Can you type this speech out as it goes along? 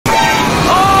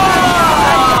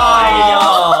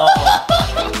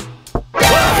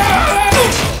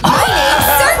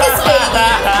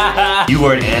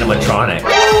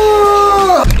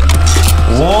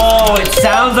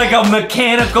a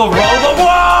mechanical robot.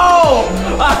 Whoa!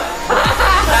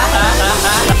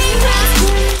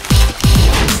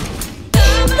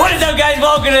 What is up, guys?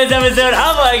 Welcome to this episode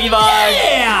of LankyBox.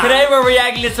 Yeah! Today we're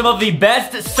reacting to some of the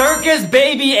best circus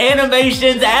baby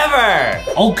animations ever.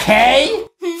 Okay.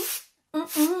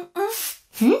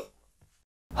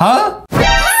 Huh?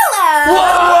 Hello!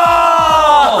 Whoa!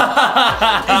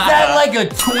 Is that like a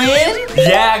twin?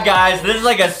 Yeah, guys, this is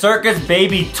like a circus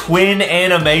baby twin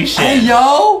animation. Hey,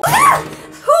 yo!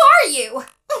 Who are you?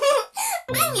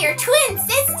 I'm your twin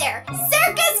sister,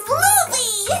 Circus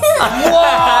Bluey!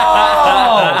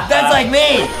 Whoa! That's like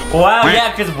me. Wow,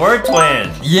 yeah, because we're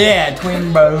twins. Yeah,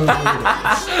 twin bros.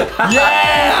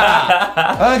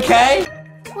 Yeah! Okay.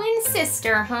 Twin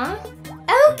sister, huh?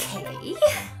 Okay.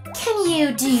 Can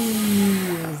you do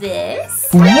this?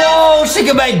 Whoa, she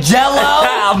can make jello?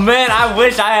 Oh, man, I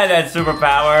wish I had that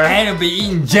superpower. And it'll be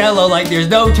eating jello like there's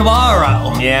no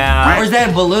tomorrow. Yeah. Or is that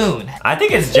a balloon? I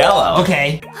think it's jello.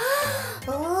 Okay.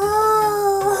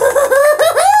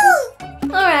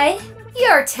 Alright,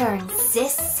 your turn,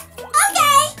 sis.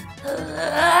 Okay.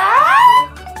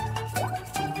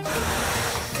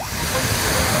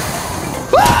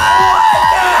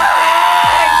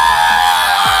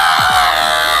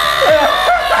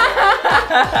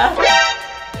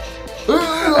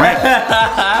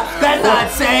 That's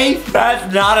not safe.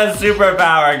 That's not a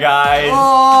superpower, guys.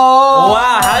 Oh.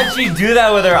 Wow, how did she do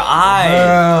that with her eyes?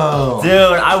 Oh. Dude,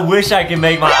 I wish I could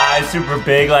make my eyes super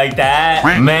big like that.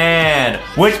 Man,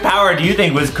 which power do you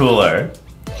think was cooler?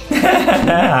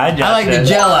 I like the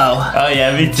jello. Oh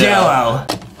yeah, me too. Jello.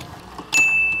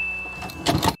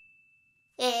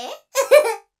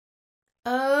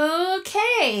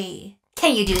 Okay.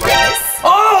 Can you do this?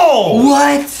 Oh!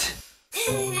 What?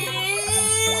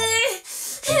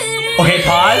 Okay,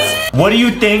 pause. What do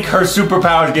you think her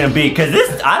superpower is gonna be? Because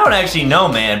this, I don't actually know,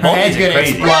 man. Her Both head's these are gonna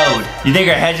crazy. explode. You think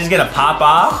her head's just gonna pop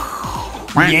off?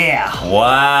 Yeah.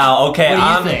 Wow, okay,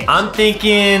 What do you think? I'm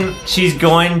thinking she's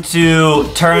going to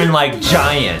turn like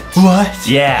giant. What?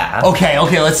 Yeah. Okay,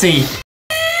 let's see.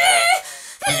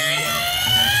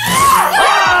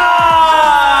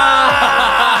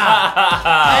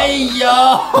 Hey,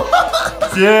 yo.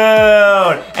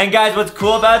 Dude. And guys, what's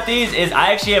cool about these is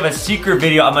I actually have a secret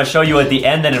video I'm gonna show you at the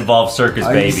end that involves Circus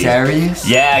Are Baby. you serious?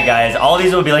 Yeah, guys, all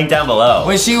these will be linked down below.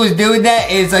 When she was doing that,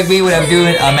 it's like me when I'm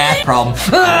doing a math problem.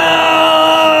 2 plus 2.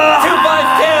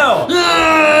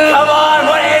 Come on,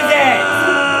 what is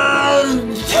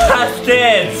it?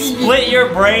 Justin, split your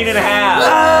brain in half.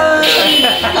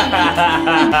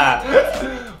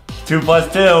 2 plus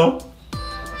 2.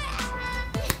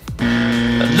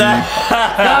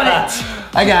 Got it.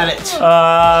 I got it.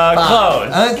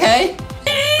 Close. Okay.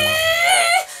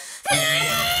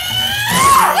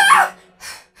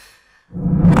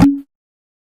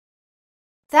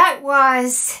 That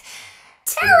was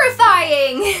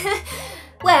terrifying.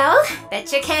 Well,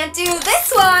 bet you can't do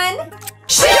this one.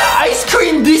 She got ice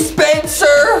cream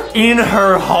dispenser. In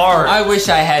her heart. I wish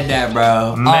I had that,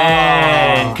 bro.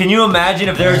 Man, can you imagine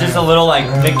if there was just a little like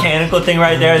mechanical thing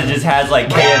right there that just has like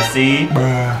KFC?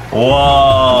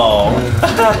 Whoa.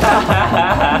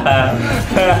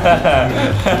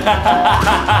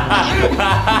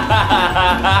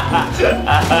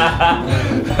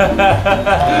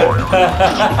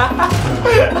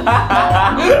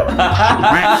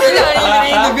 You're not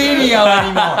even in the video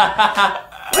anymore.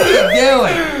 What are you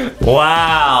doing?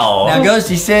 Wow. Now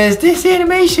Ghosty says this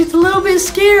animation's a little bit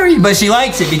scary, but she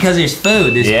likes it because there's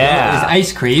food. There's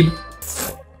ice cream.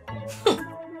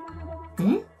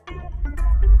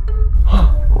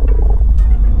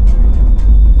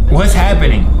 What's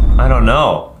happening? I don't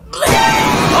know.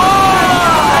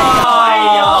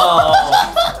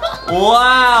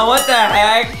 Wow, what the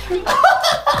heck?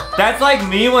 That's like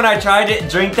me when I tried to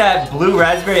drink that blue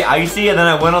raspberry icy and then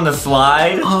I went on the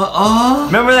slide.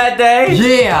 Remember that day?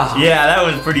 Yeah. Yeah, that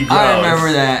was pretty gross. I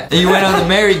remember that. You went on the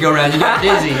merry-go-round, you got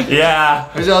dizzy. Yeah.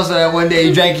 There's also that one day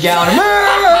you drank a gallon of milk.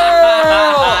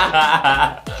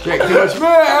 Drank too much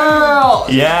milk.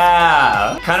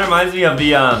 Yeah. Kind of reminds me of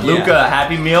the Luca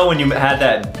Happy Meal when you had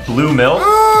that blue milk.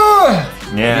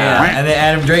 Yeah. And then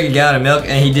Adam drank a gallon of milk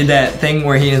and he did that thing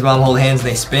where he and his mom hold hands and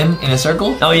they spin in a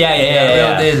circle. Oh, yeah.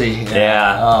 Real dizzy.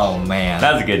 Yeah. Oh, man.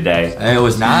 That was a good day. It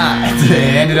was not. It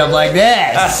ended up like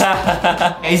this.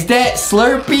 Is that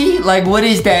Slurpee? Like, what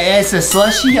is that? It's a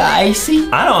slushy, icy?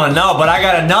 I don't know, but I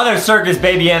got another Circus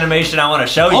Baby animation I want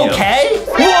to show you. Okay.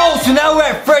 Whoa, so now we're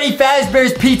at Freddy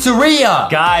Fazbear's Pizzeria.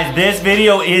 Guys, this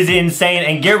video is insane,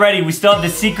 and get ready, we still have the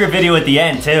secret video at the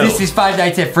end, too. This is Five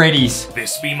Nights at Freddy's.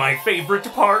 This be my favorite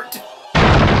part.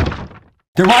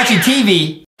 They're watching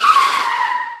TV.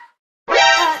 Who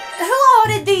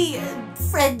ordered the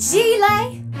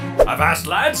Agile. Avast,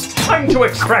 lads! Time to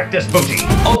extract this booty!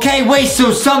 Okay, wait,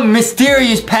 so some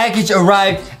mysterious package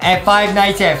arrived at Five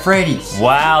Nights at Freddy's.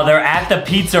 Wow, they're at the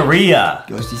pizzeria.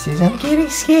 Ghosty says, I'm getting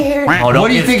scared. Oh, don't What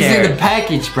do you get think is scared. in the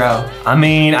package, bro? I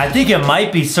mean, I think it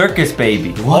might be Circus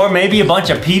Baby. What? Or maybe a bunch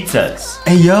of pizzas.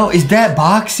 Hey, yo, is that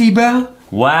Boxy, bro?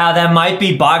 Wow, that might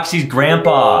be Boxy's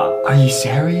grandpa. Are you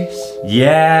serious?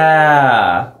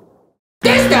 Yeah.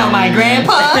 That's not my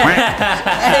grandpa.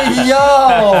 Hey, yo.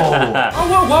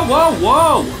 Oh,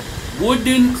 whoa.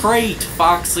 Wooden crate,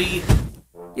 Foxy.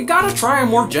 You gotta try a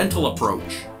more gentle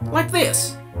approach. Like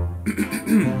this.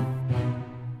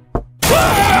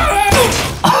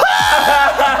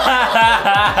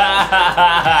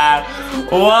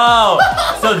 Whoa!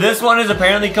 So this one is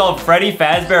apparently called Freddy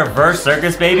Fazbear vs.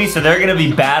 Circus Baby, so they're gonna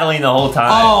be battling the whole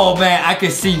time. Oh, man, I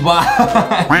can see why.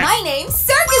 My name's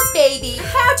Circus Baby.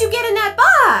 How'd you get in that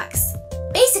box?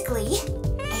 Basically,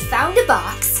 I found a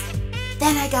box,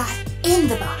 then I got in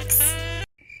the box.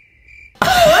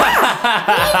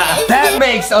 That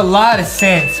makes a lot of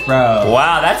sense, bro.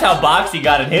 Wow, that's how Boxy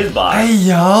got in his box. Hey,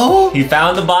 yo. He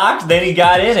found the box, then he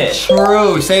got in it.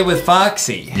 True, say with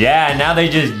Foxy. Yeah, and now they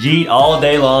just yeet all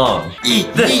day long.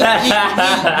 Yeet, yeet, yeet,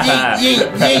 yeet, yeet,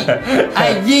 yeet, yeet.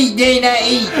 I yeet, then I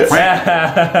eat.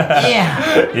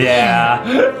 Yeah. Yeah.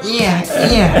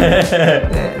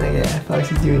 Look at that,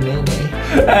 Foxy doing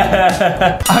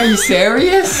nay-nay. Are you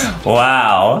serious?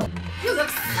 Wow. You look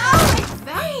so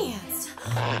advanced.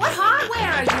 What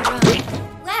hardware are you running?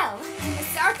 Well, the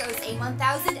Sarco's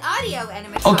A1000 audio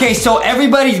animatronic. Okay, so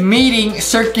everybody's meeting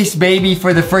Circus Baby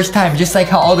for the first time, just like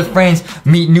how all the friends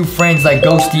meet new friends like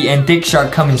Ghosty and Thick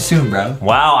Shark coming soon, bro.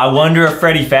 Wow, I wonder if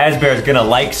Freddy Fazbear is gonna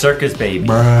like Circus Baby.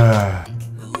 Bruh.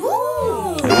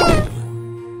 Ooh.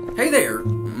 Hey there,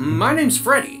 my name's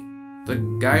Freddy. The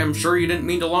guy I'm sure you didn't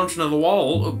mean to launch into the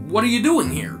wall. What are you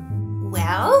doing here?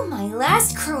 Well, my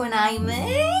last crew and I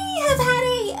may have had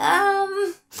a,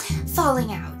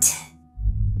 falling out.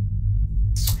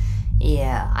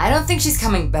 Yeah, I don't think she's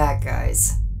coming back,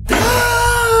 guys.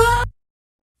 Oh.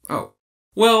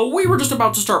 Well, we were just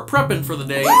about to start prepping for the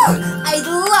day. I'd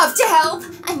love to help.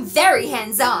 I'm very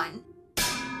hands-on.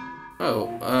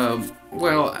 Oh,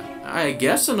 well, I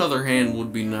guess another hand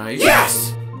would be nice.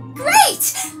 Yes!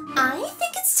 Great! I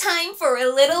think it's time for a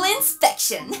little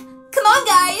inspection. Come on,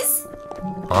 guys.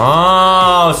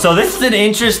 Oh, so this is an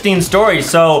interesting story.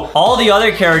 So all the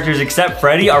other characters except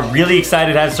Freddy are really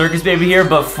excited to have Circus Baby here,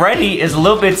 but Freddy is a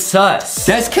little bit sus.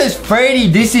 That's cause Freddy,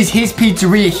 this is his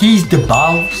pizzeria, he's the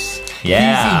boss.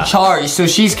 Yeah. He's in charge, so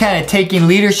she's kind of taking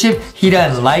leadership. He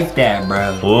doesn't like that,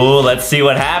 bro. Ooh, let's see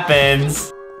what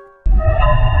happens.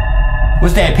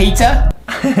 What's that, pizza?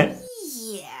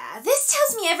 Yeah, this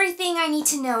tells me everything I need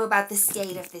to know about the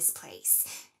state of this place.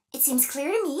 It seems clear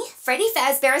to me, Freddy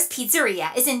Fazbear's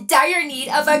Pizzeria is in dire need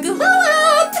of a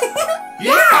glow-up!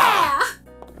 Yeah!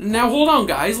 Now hold on,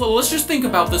 guys. Let's just think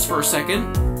about this for a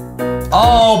second.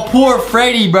 Oh, poor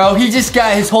Freddy, bro. He just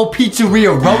got his whole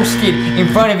pizzeria roasted in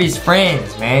front of his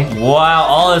friends, man. Wow,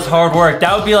 all this hard work.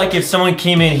 That would be like if someone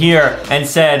came in here and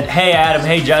said, hey Adam,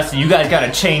 hey Justin, you guys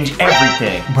gotta change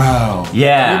everything. Bro.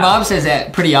 Yeah. Your mom says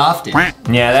that pretty often.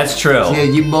 Yeah, that's true. Yeah,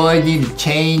 you boys need to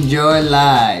change your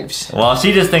lives. Well,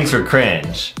 she just thinks we're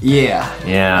cringe. Yeah.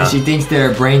 Yeah. And she thinks that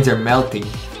her brains are melting.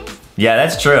 Yeah,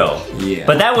 that's true. Yeah.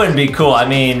 But that wouldn't be cool. I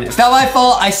mean, It's not my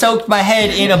fault I soaked my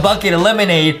head in a bucket of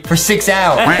lemonade for 6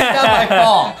 hours. It's not my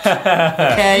fault.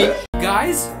 Okay?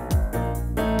 Guys?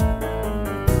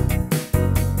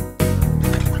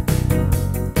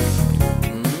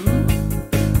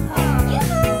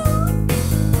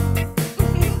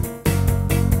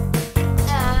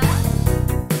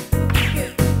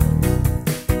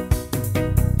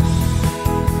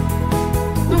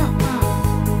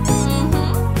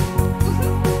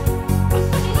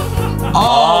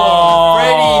 Oh,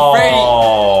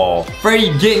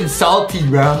 Freddy getting salty,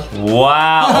 bro.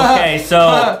 wow. Okay,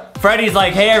 so Freddy's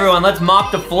like, hey everyone, let's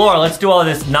mop the floor. Let's do all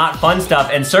this not fun stuff.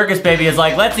 And Circus Baby is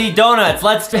like, let's eat donuts.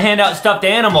 Let's hand out stuffed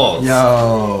animals.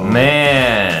 Yo.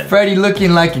 Man. Freddy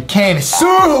looking like a can of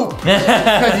soup.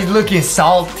 Because he's looking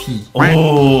salty. Ooh. You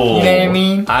know what I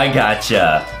mean? I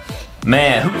gotcha.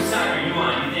 Man, whose side are you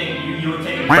on? You think you would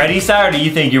take Freddy's side, or do you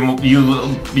think you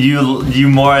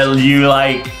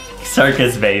like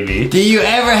Circus Baby? Do you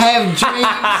ever have dreams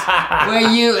where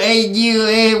are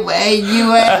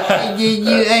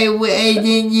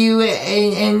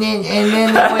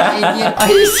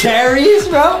you serious,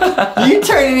 bro? You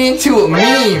turning into a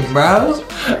meme, bro.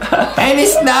 And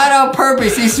it's not on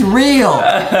purpose, it's real.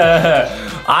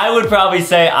 I would probably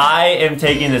say I am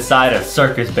taking the side of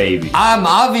Circus Baby. I'm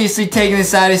obviously taking the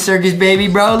side of Circus Baby,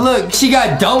 bro. Look, she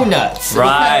got donuts.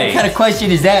 Right. What kind of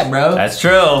question is that, bro? That's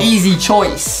true. Easy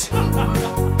choice.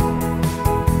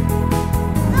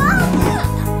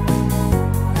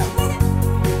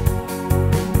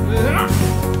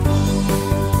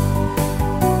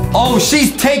 Oh,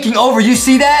 she's taking over. You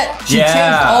see that? She changed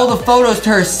all the photos to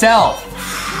herself.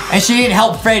 And she didn't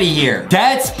help Freddy here.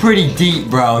 That's pretty deep,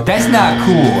 bro. That's not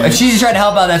cool. If she's just trying to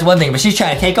help out, that's one thing, but she's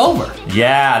trying to take over.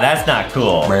 Yeah, that's not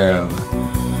cool. Bro.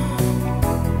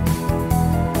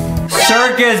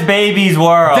 Circus Baby's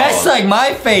World. That's like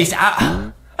my face.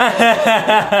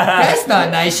 That's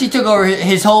not nice. She took over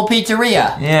his whole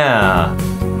pizzeria. Yeah.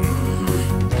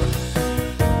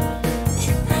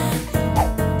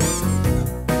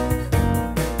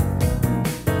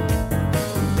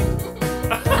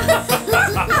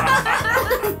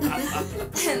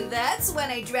 And that's when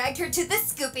I dragged her to the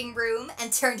scooping room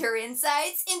and turned her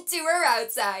insides into her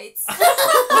outsides.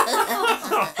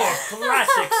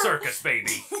 Classic Circus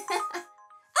Baby.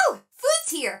 Oh,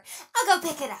 food's here. I'll go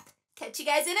pick it up. Catch you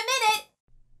guys in a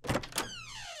minute.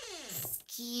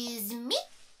 Excuse me?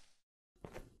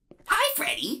 Hi,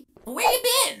 Freddy. Where you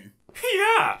been?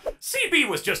 Yeah, CB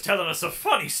was just telling us a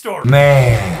funny story.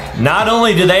 Man. Not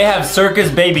only do they have Circus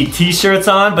Baby t-shirts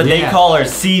on, but they call her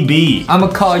CB. I'm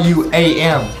gonna call you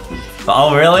AM.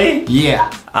 Oh, really? Yeah.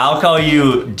 I'll call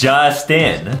you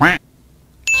Justin.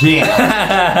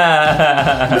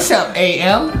 Yeah. What's up,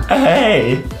 AM?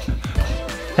 Hey.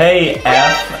 Hey,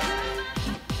 F.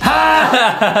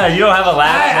 Ha! You don't have a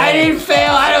last I name. didn't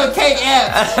fail. I don't take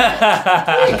F's.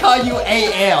 I'm gonna call you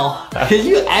AL. Cause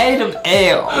you added them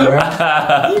L,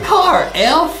 bro. You call her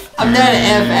F? I'm not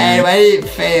an F, Adam. I didn't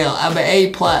fail. I'm an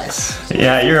A+.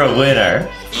 Yeah, you're a winner.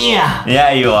 Yeah.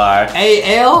 Yeah, you are.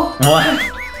 AL?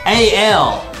 What?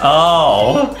 AL.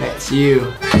 Oh. That's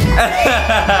you.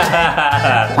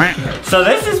 So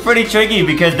this is pretty tricky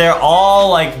because they're all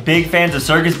like big fans of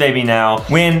Circus Baby now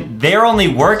when they're only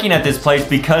working at this place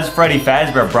because Freddy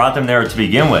Fazbear brought them there to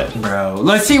begin with. Bro,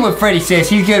 let's see what Freddy says.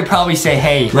 He's gonna probably say,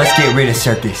 hey, let's get rid of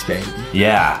Circus Baby.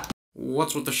 Yeah.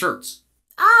 What's with the shirts?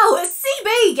 Oh,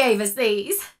 CB gave us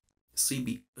these.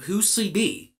 CB. Who's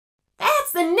CB?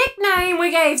 That's the nickname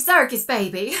we gave Circus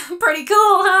Baby. Pretty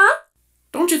cool, huh?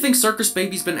 Don't you think Circus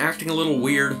Baby's been acting a little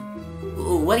weird?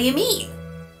 What do you mean?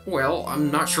 Well, I'm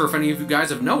not sure if any of you guys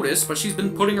have noticed, but she's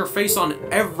been putting her face on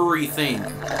everything.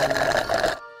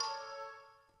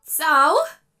 So?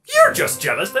 You're just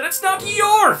jealous that it's not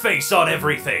your face on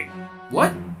everything.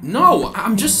 What? No,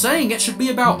 I'm just saying it should be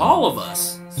about all of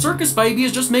us. Circus Baby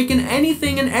is just making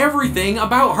anything and everything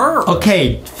about her.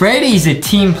 Okay, Freddy's a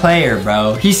team player,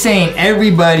 bro. He's saying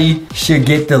everybody should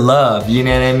get the love, you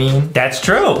know what I mean? That's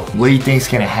true. What do you think's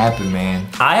gonna happen, man?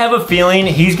 I have a feeling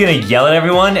he's gonna yell at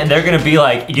everyone and they're gonna be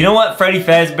like, you know what, Freddy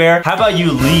Fazbear, how about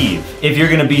you leave if you're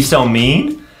gonna be so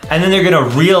mean? And then they're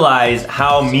gonna realize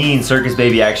how mean Circus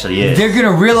Baby actually is. They're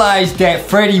gonna realize that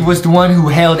Freddy was the one who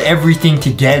held everything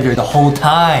together the whole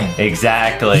time.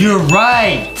 Exactly. You're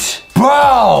right,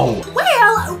 bro!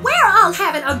 Well, we're all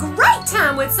having a great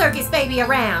time with Circus Baby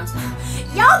around.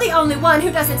 Y'all the only one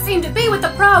who doesn't seem to be with the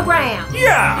program.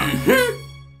 Yeah.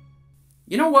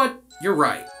 You know what? You're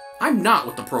right. I'm not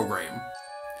with the program.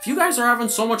 If you guys are having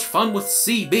so much fun with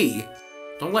CB,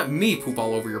 don't let me poop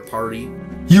all over your party.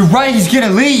 You're right, he's gonna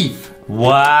leave.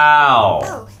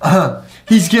 Wow.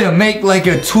 He's gonna make like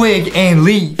a twig and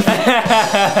leave.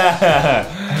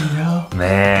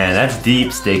 Man, that's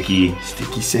deep, Sticky.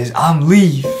 Sticky says, I'm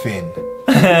leaving.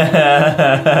 You know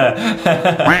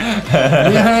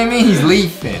what I mean? He's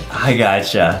leaving. I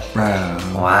gotcha. Bro.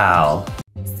 Wow.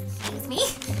 Excuse me?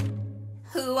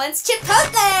 Who wants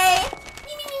Chipotle?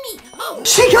 Me. Oh.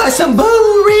 She got some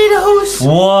burritos.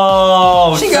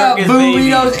 Whoa, She got Circus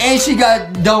burritos Baby. and she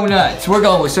got donuts. We're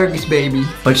going with Circus Baby.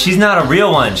 But she's not a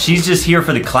real one. She's just here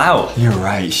for the clout. You're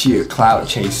right. She a clout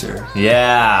chaser.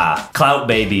 Yeah, clout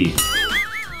baby.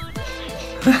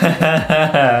 I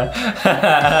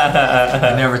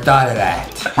never thought of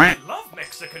that. I love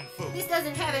Mexican food. This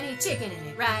doesn't have any chicken in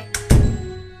it, right?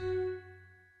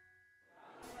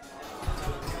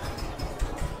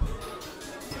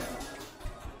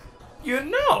 You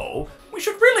know, we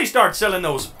should really start selling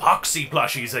those Foxy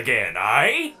plushies again,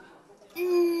 eh?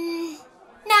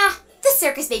 Nah, the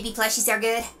Circus Baby plushies are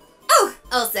good. Oh,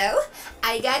 also,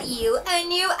 I got you a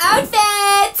new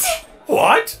outfit!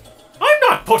 What? I'm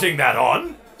not putting that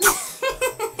on.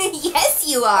 Yes,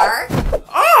 you are.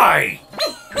 I.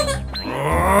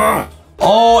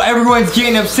 Oh, everyone's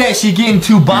getting upset. She's getting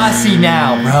too bossy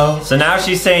now, bro. So now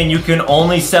she's saying you can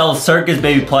only sell Circus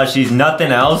Baby plushies,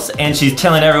 nothing else, and she's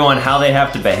telling everyone how they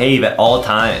have to behave at all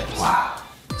times. Wow.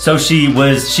 So she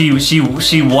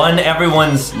won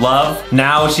everyone's love.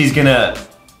 Now she's gonna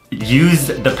use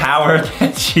the power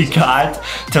that she got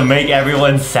to make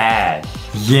everyone sad.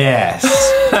 Yes.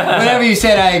 Whatever you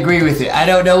said, I agree with it. I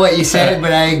don't know what you said,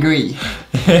 but I agree.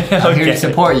 I'm here to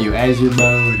support you as your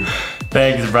motive.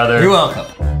 Thanks, brother. You're welcome.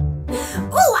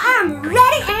 Ooh, I'm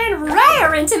ready and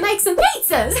raring to make some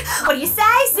pizzas. What do you say,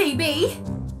 CB?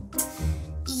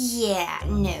 Yeah,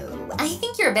 no. I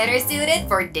think you're better suited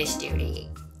for dish duty.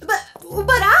 But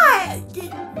I...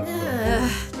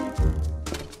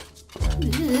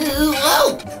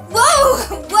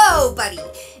 Whoa, buddy.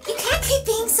 You can't keep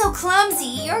being so clumsy.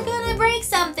 You're gonna break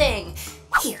something.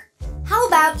 Here, how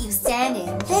about you stand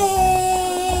in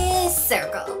this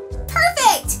circle?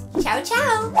 Perfect! Ciao,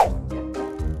 ciao.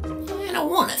 I don't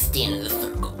want to stand in the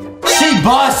circle. She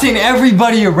bossing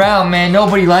everybody around, man.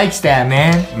 Nobody likes that,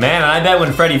 man. Man, I bet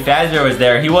when Freddy Fazbear was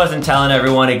there, he wasn't telling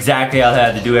everyone exactly how they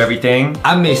had to do everything.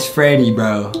 I miss Freddy,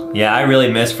 bro. Yeah, I really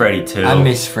miss Freddy too. I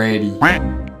miss Freddy.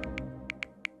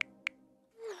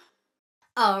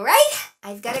 All right,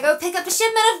 I've got to go pick up a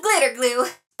shipment of glitter glue.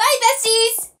 Bye,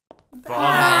 besties.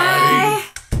 Bye.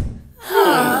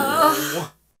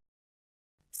 Oh.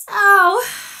 So,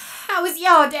 how was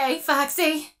your day,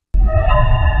 Foxy?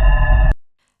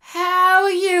 How are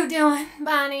you doing,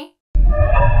 Bonnie?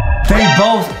 They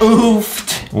both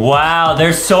oofed. Wow,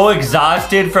 they're so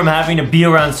exhausted from having to be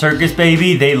around Circus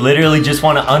Baby, they literally just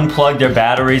want to unplug their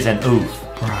batteries and oof.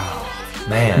 Bro.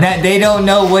 Man. Now, they don't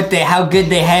know how good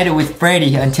they had it with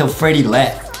Freddy until Freddy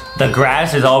left. The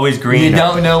grass is always greener. You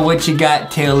don't know what you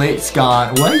got till it's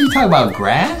gone. What are you talking about,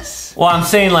 grass? Well, I'm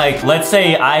saying like, let's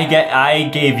say I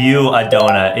gave you a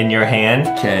donut in your hand,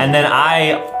 and then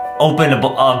I opened a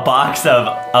box of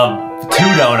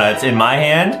 2 donuts in my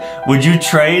hand. Would you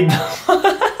trade them?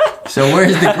 So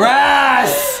where's the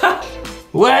grass?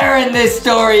 Where in this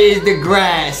story is the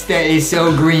grass that is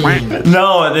so green?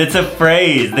 No, it's a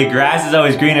phrase. The grass is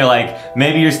always greener. Like,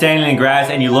 maybe you're standing in grass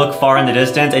and you look far in the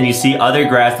distance and you see other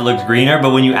grass that looks greener,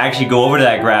 but when you actually go over to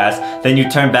that grass, then you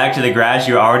turn back to the grass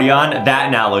you're already on,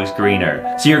 that now looks greener.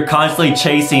 So you're constantly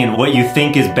chasing what you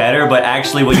think is better, but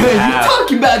actually what you have. You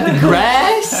talking about the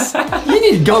grass? You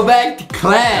need to go back to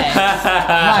class,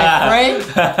 my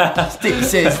friend. Stick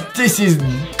says, this is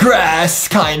grass,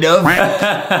 kind of.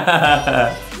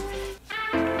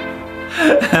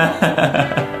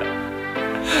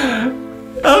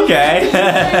 Okay.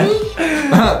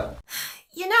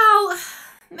 You know,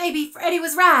 maybe Freddy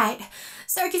was right.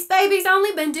 Circus Baby's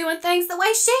only been doing things the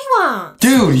way she wants.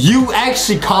 Dude, you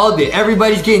actually called it.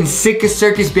 Everybody's getting sick of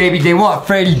Circus Baby. They want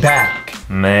Freddy back.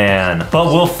 Man. But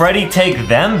will Freddy take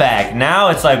them back? Now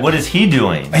it's like, what is he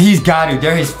doing? He's got to.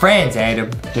 They're his friends,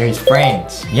 Adam. They're his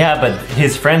friends. Yeah, but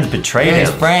his friends betrayed him. They're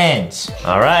his friends.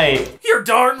 All right. You're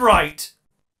darn right.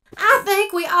 I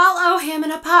think we all owe him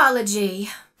an apology.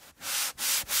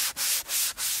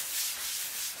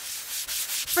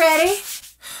 Freddy?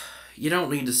 You don't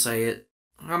need to say it.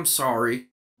 I'm sorry.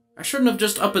 I shouldn't have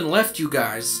just up and left you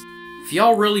guys. If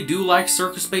y'all really do like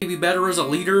Circus Baby better as a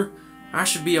leader, I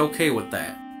should be okay with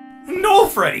that. No,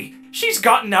 Freddy. She's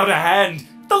gotten out of hand.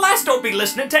 The lass don't be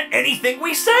listening to anything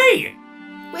we say.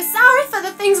 We're sorry for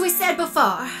the things we said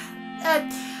before.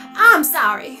 I'm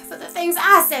sorry for the things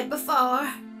I said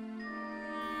before.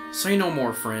 Say no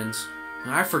more, friends.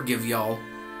 I forgive y'all,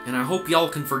 and I hope y'all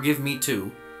can forgive me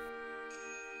too.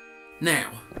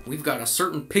 Now, we've got a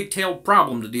certain pigtailed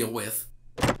problem to deal with.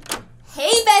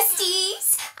 Hey,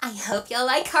 besties. I hope you'll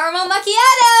like caramel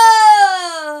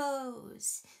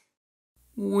macchiatos.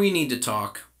 We need to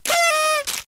talk.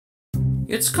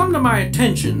 It's come to my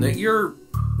attention that you're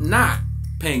not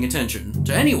paying attention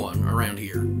to anyone around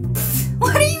here.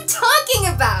 What are you talking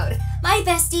about? My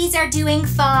besties are doing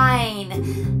fine.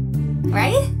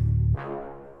 Right?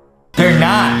 They're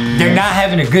not. They're not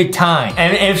having a good time.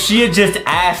 And if she had just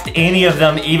asked any of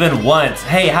them even once,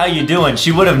 hey, how you doing?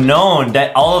 She would have known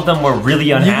that all of them were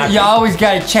really unhappy. You always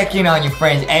gotta check in on your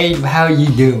friends. Hey, how you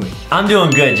doing? I'm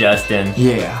doing good, Justin.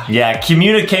 Yeah. Yeah,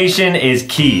 communication is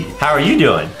key. How are you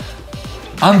doing?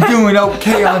 I'm doing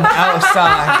okay on the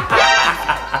outside.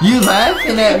 You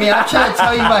laughing at me? I'm trying to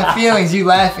tell you my feelings. You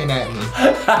laughing at me.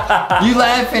 You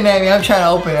laughing at me. I'm trying to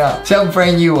open up. Some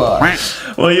friend you are.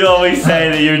 Well, you always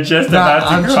say that you're just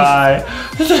about to cry.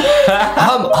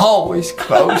 I'm always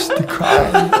close to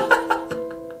crying.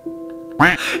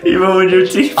 Even when you're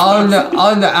T-posing.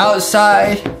 On the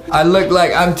outside, I look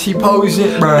like I'm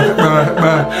T-posing, but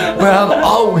I'm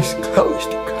always close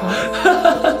to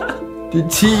crying. The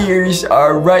tears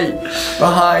are right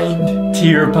behind.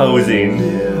 Tear posing.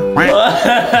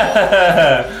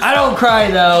 I don't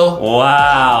cry though.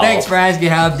 Wow. Thanks for asking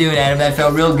how I'm doing, Adam. That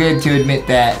felt real good to admit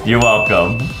that. You're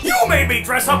welcome. You made me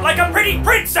dress up like a pretty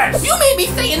princess! You made me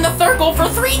stay in the circle for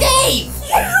 3 days!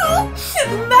 You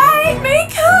made me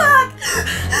cook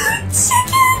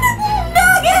chicken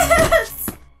nuggets!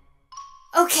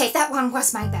 Okay, that one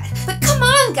was my bad. But come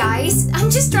on, guys. I'm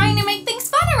just trying to make things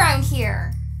fun around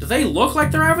here. Do they look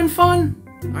like they're having fun?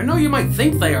 I know you might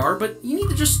think they are, but you need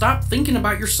to just stop thinking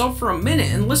about yourself for a minute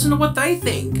and listen to what they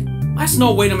think. That's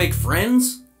no way to make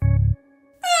friends.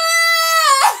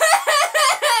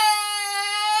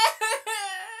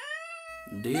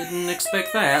 Didn't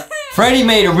expect that. Freddy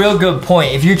made a real good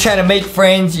point. If you're trying to make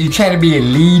friends, you're trying to be a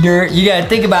leader, you gotta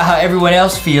think about how everyone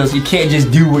else feels. You can't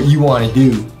just do what you want to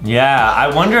do. Yeah, I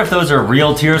wonder if those are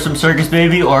real tears from Circus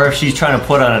Baby or if she's trying to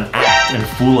put on an act and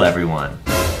fool everyone.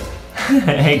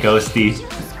 Hey, Ghosty.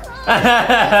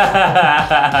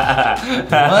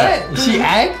 What? Is she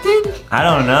acting? I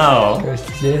don't know.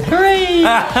 Hooray! You know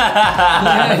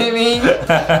what I mean?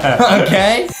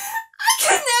 Okay. I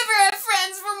could never have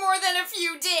friends for more than a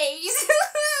few days.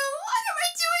 What am I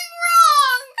doing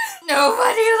wrong?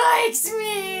 Nobody likes me.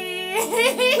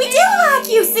 We do like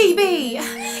you, CB.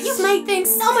 You've made things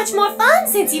so much more fun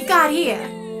since you've got here.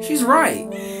 She's right.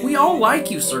 We all like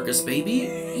you, Circus Baby.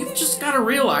 You've just gotta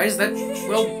realize that,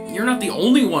 well, you're not the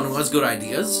only one who has good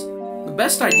ideas. The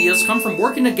best ideas come from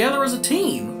working together as a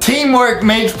team. Teamwork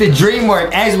makes the dream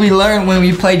work, as we learned when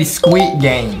we played the Squeak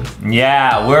game.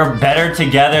 Yeah, we're better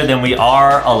together than we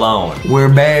are alone.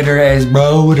 We're better as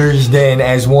brothers than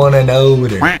as one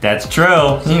another. That's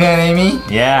true. You know what I mean?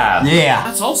 Yeah. Yeah.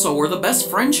 That's also where the best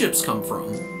friendships come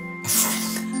from.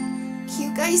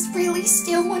 You guys really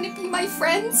still want to be my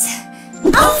friends?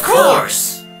 Of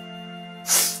course!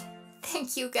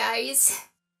 Thank you, guys.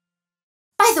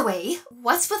 By the way,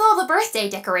 what's with all the birthday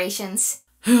decorations?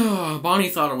 Bonnie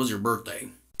thought it was your birthday.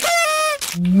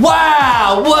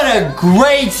 Wow, what a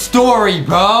great story,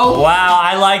 bro. Wow,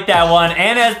 I like that one.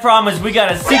 And as promised, we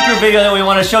got a secret video that we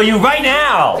want to show you right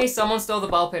now. Hey, someone stole the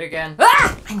ball pit again.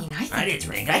 Ah! I mean, I I think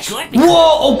didn't think I should.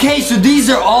 Whoa, okay, so these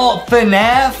are all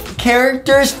FNAF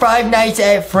characters, Five Nights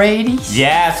at Freddy's?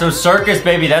 Yeah, so Circus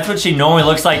Baby, that's what she normally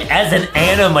looks like as an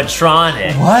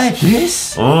animatronic. What,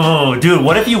 this? Oh, dude,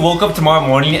 what if you woke up tomorrow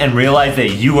morning and realized that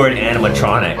you were an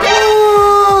animatronic?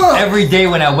 Every day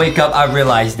when I wake up, I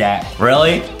realize that.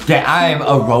 Really? That I am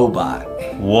a robot.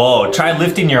 Whoa, try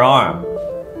lifting your arm.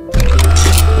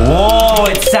 Whoa,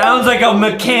 it sounds like a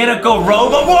mechanical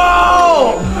robot.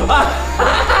 Whoa!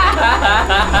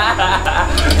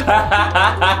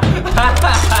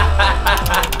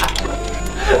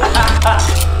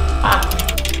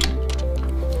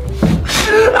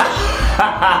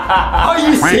 Are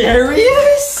you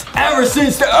serious? Ever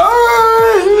since the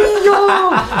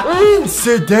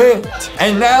incident,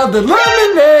 and now the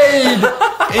lemonade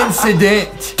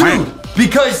incident. Dude,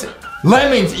 because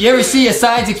lemons, you ever see a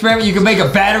science experiment you can make a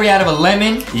battery out of a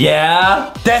lemon?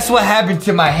 Yeah? That's what happened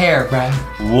to my hair, bro.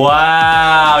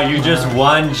 Wow, you just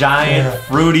one giant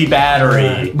fruity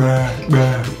battery.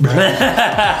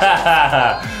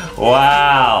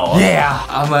 Wow. Yeah,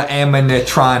 I'm an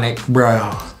animatronic,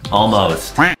 bro.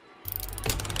 Almost.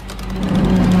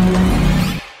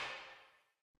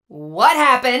 What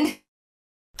happened?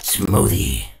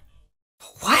 Smoothie.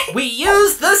 What? We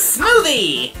use the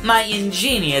smoothie! My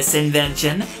ingenious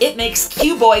invention. It makes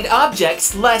cuboid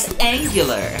objects less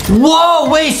angular. Whoa,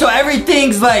 wait, so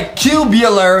everything's like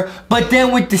cubular, but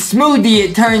then with the smoothie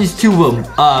it turns to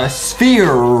a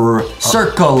sphere,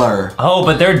 circular. Oh,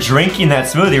 but they're drinking that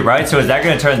smoothie, right? So is that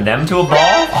gonna turn them to a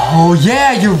ball? Oh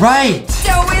yeah, you're right.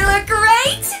 don't we look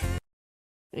great?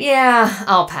 Yeah,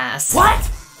 I'll pass. What?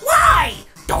 Why?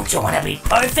 Don't you want to be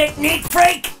perfect, neat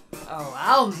freak? Oh,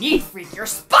 I'll neat freak your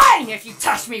spine if you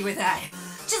touch me with that.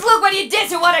 Just look what you did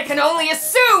to what I can only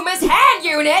assume is hand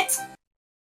unit.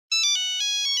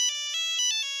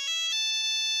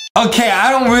 Okay,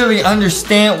 I don't really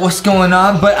understand what's going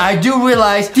on, but I do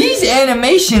realize these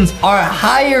animations are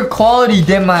higher quality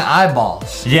than my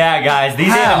eyeballs. Yeah, guys, these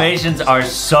How? animations are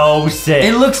so sick.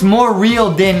 It looks more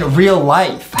real than real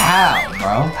life. How,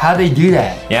 bro? How'd they do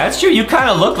that? Yeah, that's true. You kind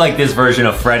of look like this version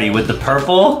of Freddy with the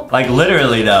purple. Like,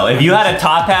 literally, though. If you had a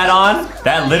top hat on,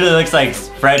 that literally looks like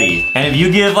Freddy. And if you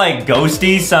give, like,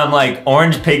 Ghosty some, like,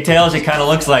 orange pigtails, it kind of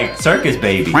looks like Circus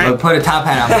Baby. Look, put a top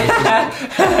hat on me.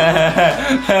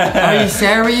 Are you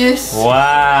serious?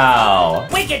 Wow.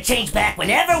 We can change back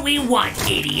whenever we want,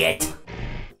 idiot.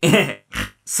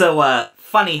 So,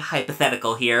 funny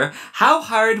hypothetical here. How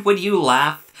hard would you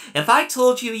laugh if I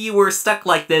told you you were stuck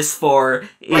like this for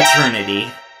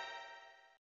eternity?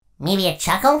 Maybe a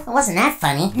chuckle? It wasn't that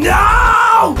funny. No!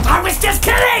 I was just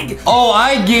kidding! Oh,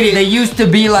 I get it. They used to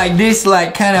be like this,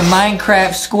 like kind of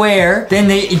Minecraft square. Then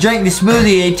they drank the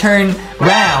smoothie, they turn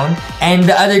round, and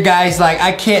the other guy's like,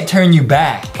 I can't turn you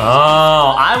back.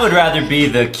 Oh, I would rather be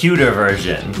the cuter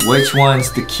version. Which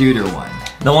one's the cuter one?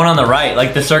 The one on the right,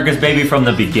 like the circus baby from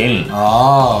the beginning.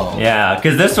 Oh. Yeah,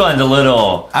 because this one's a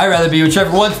little... I'd rather be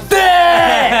whichever one's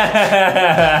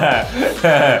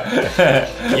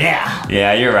Yeah.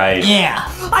 Yeah, you're right. Yeah.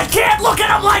 I can't look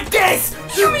at him like this!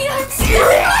 You mean I'm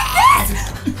scared like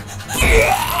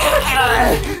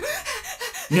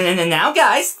this? Now,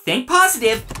 guys, think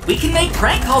positive. We can make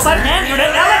prank calls on Andrew now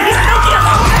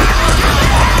that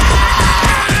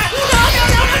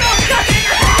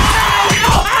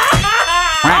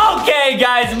Okay,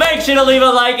 guys, make sure to leave a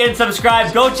like and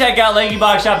subscribe. Go check out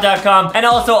LankyBoxShop.com. And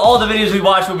also, all the videos we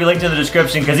watched will be linked in the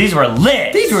description because these were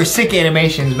lit. These were sick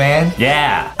animations, man.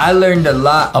 Yeah. I learned a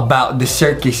lot about the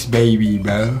circus baby,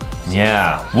 bro.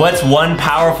 Yeah. What's one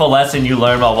powerful lesson you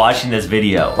learned while watching this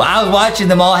video? Well, I was watching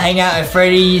them all hang out at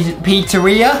Freddy's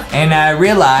Pizzeria, and I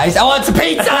realized I want some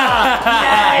pizza!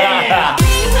 Yeah!